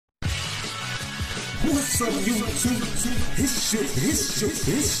What's up, YouTube? It's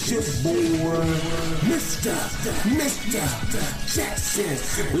your boy, Mr.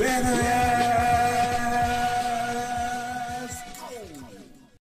 Jackson. Let us go.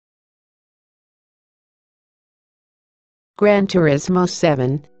 Gran Turismo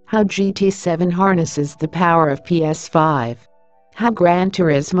 7, how GT7 harnesses the power of PS5. How Gran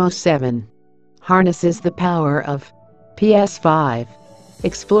Turismo 7 harnesses the power of PS5.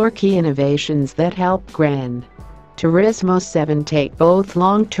 Explore key innovations that help Gran Turismo 7 take both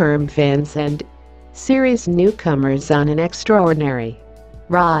long-term fans and series newcomers on an extraordinary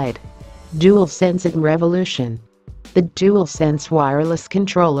ride. DualSense in revolution. The DualSense wireless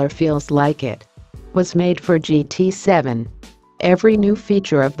controller feels like it was made for GT7. Every new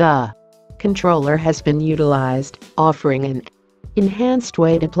feature of the controller has been utilized, offering an enhanced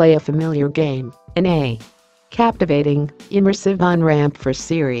way to play a familiar game in a captivating, immersive on-ramp for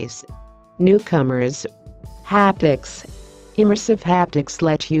series newcomers. Haptics. Immersive haptics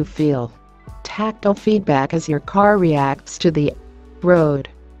let you feel tactile feedback as your car reacts to the road.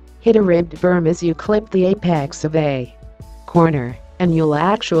 Hit a ribbed berm as you clip the apex of a corner, and you'll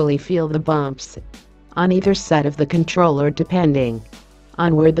actually feel the bumps on either side of the controller depending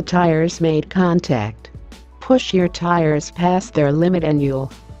on where the tires made contact. Push your tires past their limit and you'll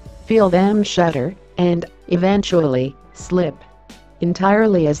feel them shudder and eventually slip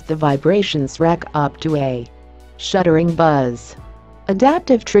entirely as the vibrations rack up to a shuddering buzz.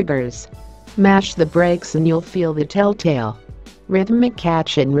 Adaptive triggers. Mash the brakes and you'll feel the telltale rhythmic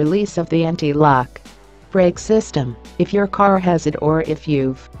catch and release of the anti-lock brake system, if your car has it or if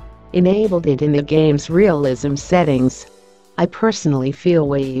you've enabled it in the game's realism settings. I personally feel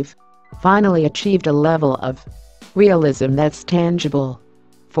we've finally achieved a level of realism that's tangible.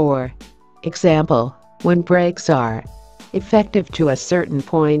 For example, when brakes are effective to a certain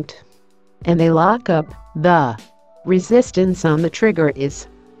point and they lock up, the resistance on the trigger is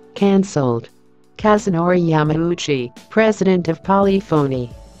cancelled. Kazunori Yamauchi, president of Polyphony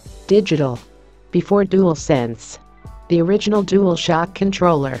Digital. Before DualSense, the original DualShock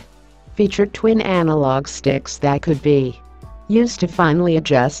controller featured twin analog sticks that could be used to finely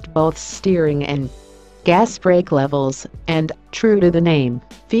adjust both steering and gas brake levels, and, true to the name,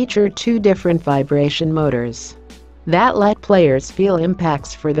 featured two different vibration motors that let players feel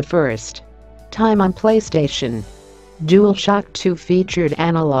impacts for the first time on PlayStation. DualShock 2 featured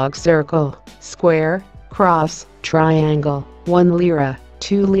analog circle, square, cross, triangle, 1 lira,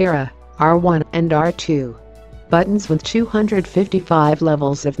 2 lira, R1 and R2 buttons with 255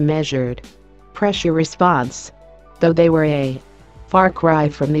 levels of measured pressure response. Though they were a far cry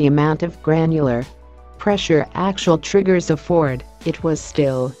from the amount of granular pressure actual triggers afford, it was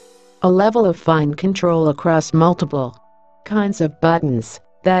still a level of fine control across multiple kinds of buttons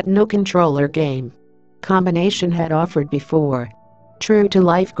that no controller game combination had offered before. True to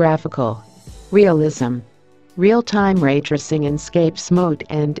life graphical realism, real-time ray tracing and escapes mode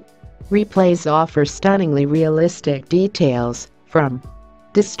and replays offer stunningly realistic details, from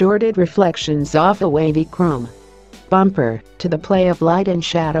distorted reflections off a wavy chrome bumper to the play of light and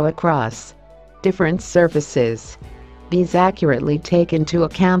shadow across different surfaces. These accurately take into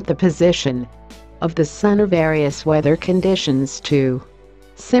account the position of the sun or various weather conditions to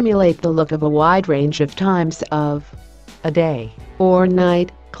simulate the look of a wide range of times of a day or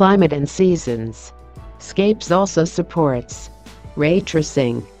night, climate and seasons. Scapes also supports ray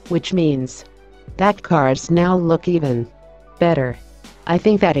tracing, which means that cars now look even better. I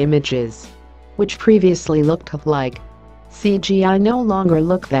think that images, which previously looked like CGI, no longer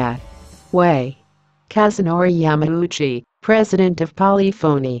look that way. Kazunori Yamauchi, president of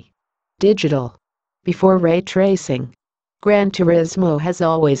Polyphony Digital. Before ray tracing, Gran Turismo has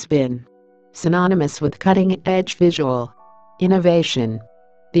always been synonymous with cutting-edge visual innovation.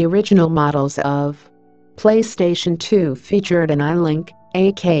 The original models of PlayStation 2 featured an iLink,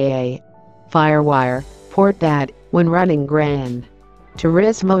 aka Firewire, port that, when running Gran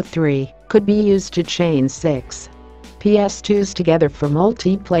Turismo 3, could be used to chain 6 PS2s together for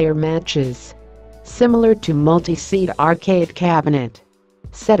multiplayer matches, similar to multi-seat arcade cabinet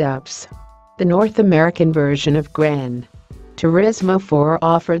setups. The North American version of Gran Turismo 4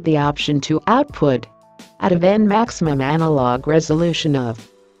 offered the option to output at a maximum analog resolution of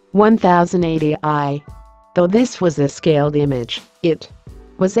 1080i. Though this was a scaled image, it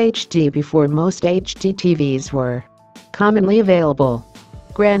was HD before most HD TVs were commonly available.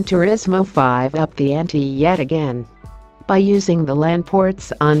 Gran Turismo 5 upped the ante yet again by using the LAN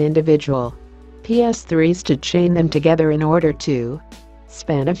ports on individual PS3s to chain them together in order to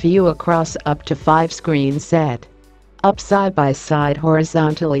span a view across up to 5 screens set up side by side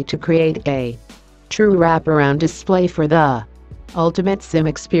horizontally to create a True wraparound display for the ultimate sim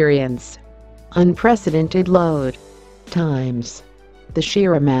experience. Unprecedented load times. The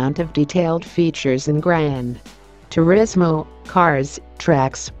sheer amount of detailed features in Gran Turismo, cars,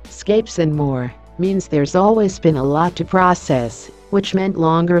 tracks, escapes and more means there's always been a lot to process, which meant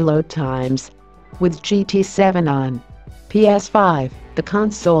longer load times. With GT7 on PS5, the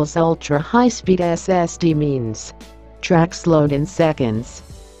console's ultra-high-speed SSD means tracks load in seconds.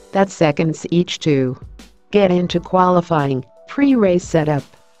 That's seconds each to get into qualifying, pre-race setup,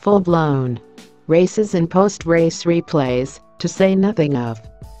 full-blown races and post-race replays, to say nothing of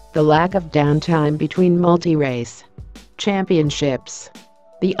the lack of downtime between multi-race championships.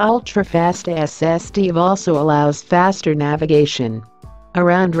 The ultra-fast SSD also allows faster navigation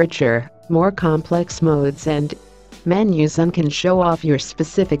around richer, more complex modes and menus and can show off your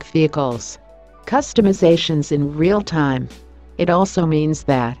specific vehicle's customizations in real time. It also means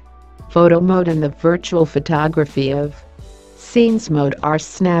that photo mode and the virtual photography of scenes mode are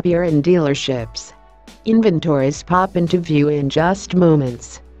snappier in dealerships. Inventories pop into view in just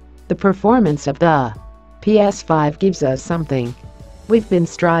moments. The performance of the PS5 gives us something we've been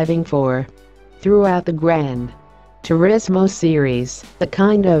striving for throughout the Gran Turismo series, the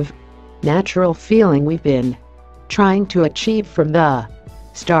kind of natural feeling we've been trying to achieve from the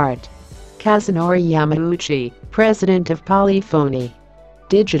start. Kazunori Yamauchi, president of Polyphony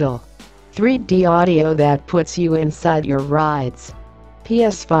Digital 3D audio that puts you inside your rides.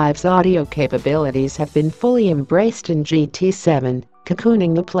 PS5's audio capabilities have been fully embraced in GT7,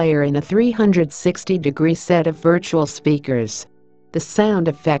 cocooning the player in a 360-degree set of virtual speakers. The sound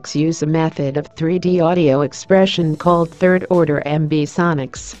effects use a method of 3D audio expression called third-order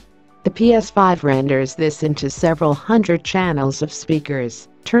ambisonics. The PS5 renders this into several hundred channels of speakers,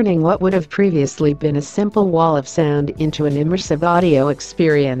 turning what would have previously been a simple wall of sound into an immersive audio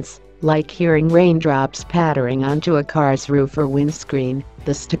experience, like hearing raindrops pattering onto a car's roof or windscreen,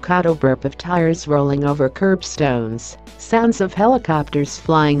 the staccato burp of tires rolling over curbstones, sounds of helicopters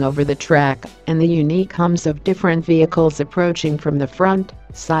flying over the track, and the unique hums of different vehicles approaching from the front,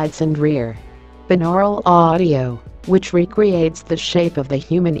 sides and rear. Binaural audio, which recreates the shape of the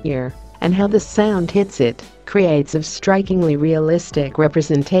human ear and how the sound hits it, creates a strikingly realistic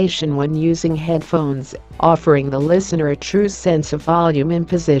representation when using headphones, offering the listener a true sense of volume and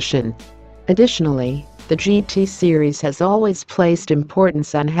position. Additionally, the GT series has always placed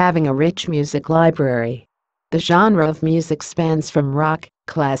importance on having a rich music library. The genre of music spans from rock,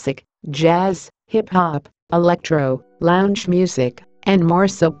 classic, jazz, hip-hop, electro, lounge music, and more,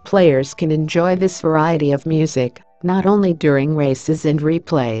 so players can enjoy this variety of music not only during races and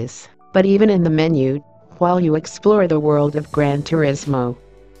replays, but even in the menu while you explore the world of Gran Turismo.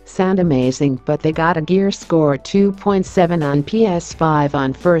 Sound amazing, but they got a gear score 2.7 on PS5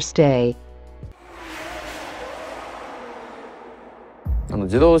 on first day.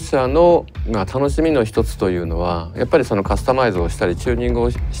 自動車の楽しみの一つというのはやっぱりそのカスタマイズをしたりチューニング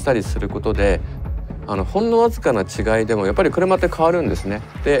をしたりすることでほんのわずかな違いでもやっぱり車って変わるんですね。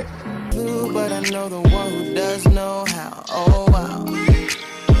で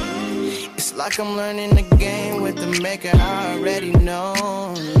Like I'm learning the game with the maker I already know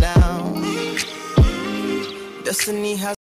now. Destiny has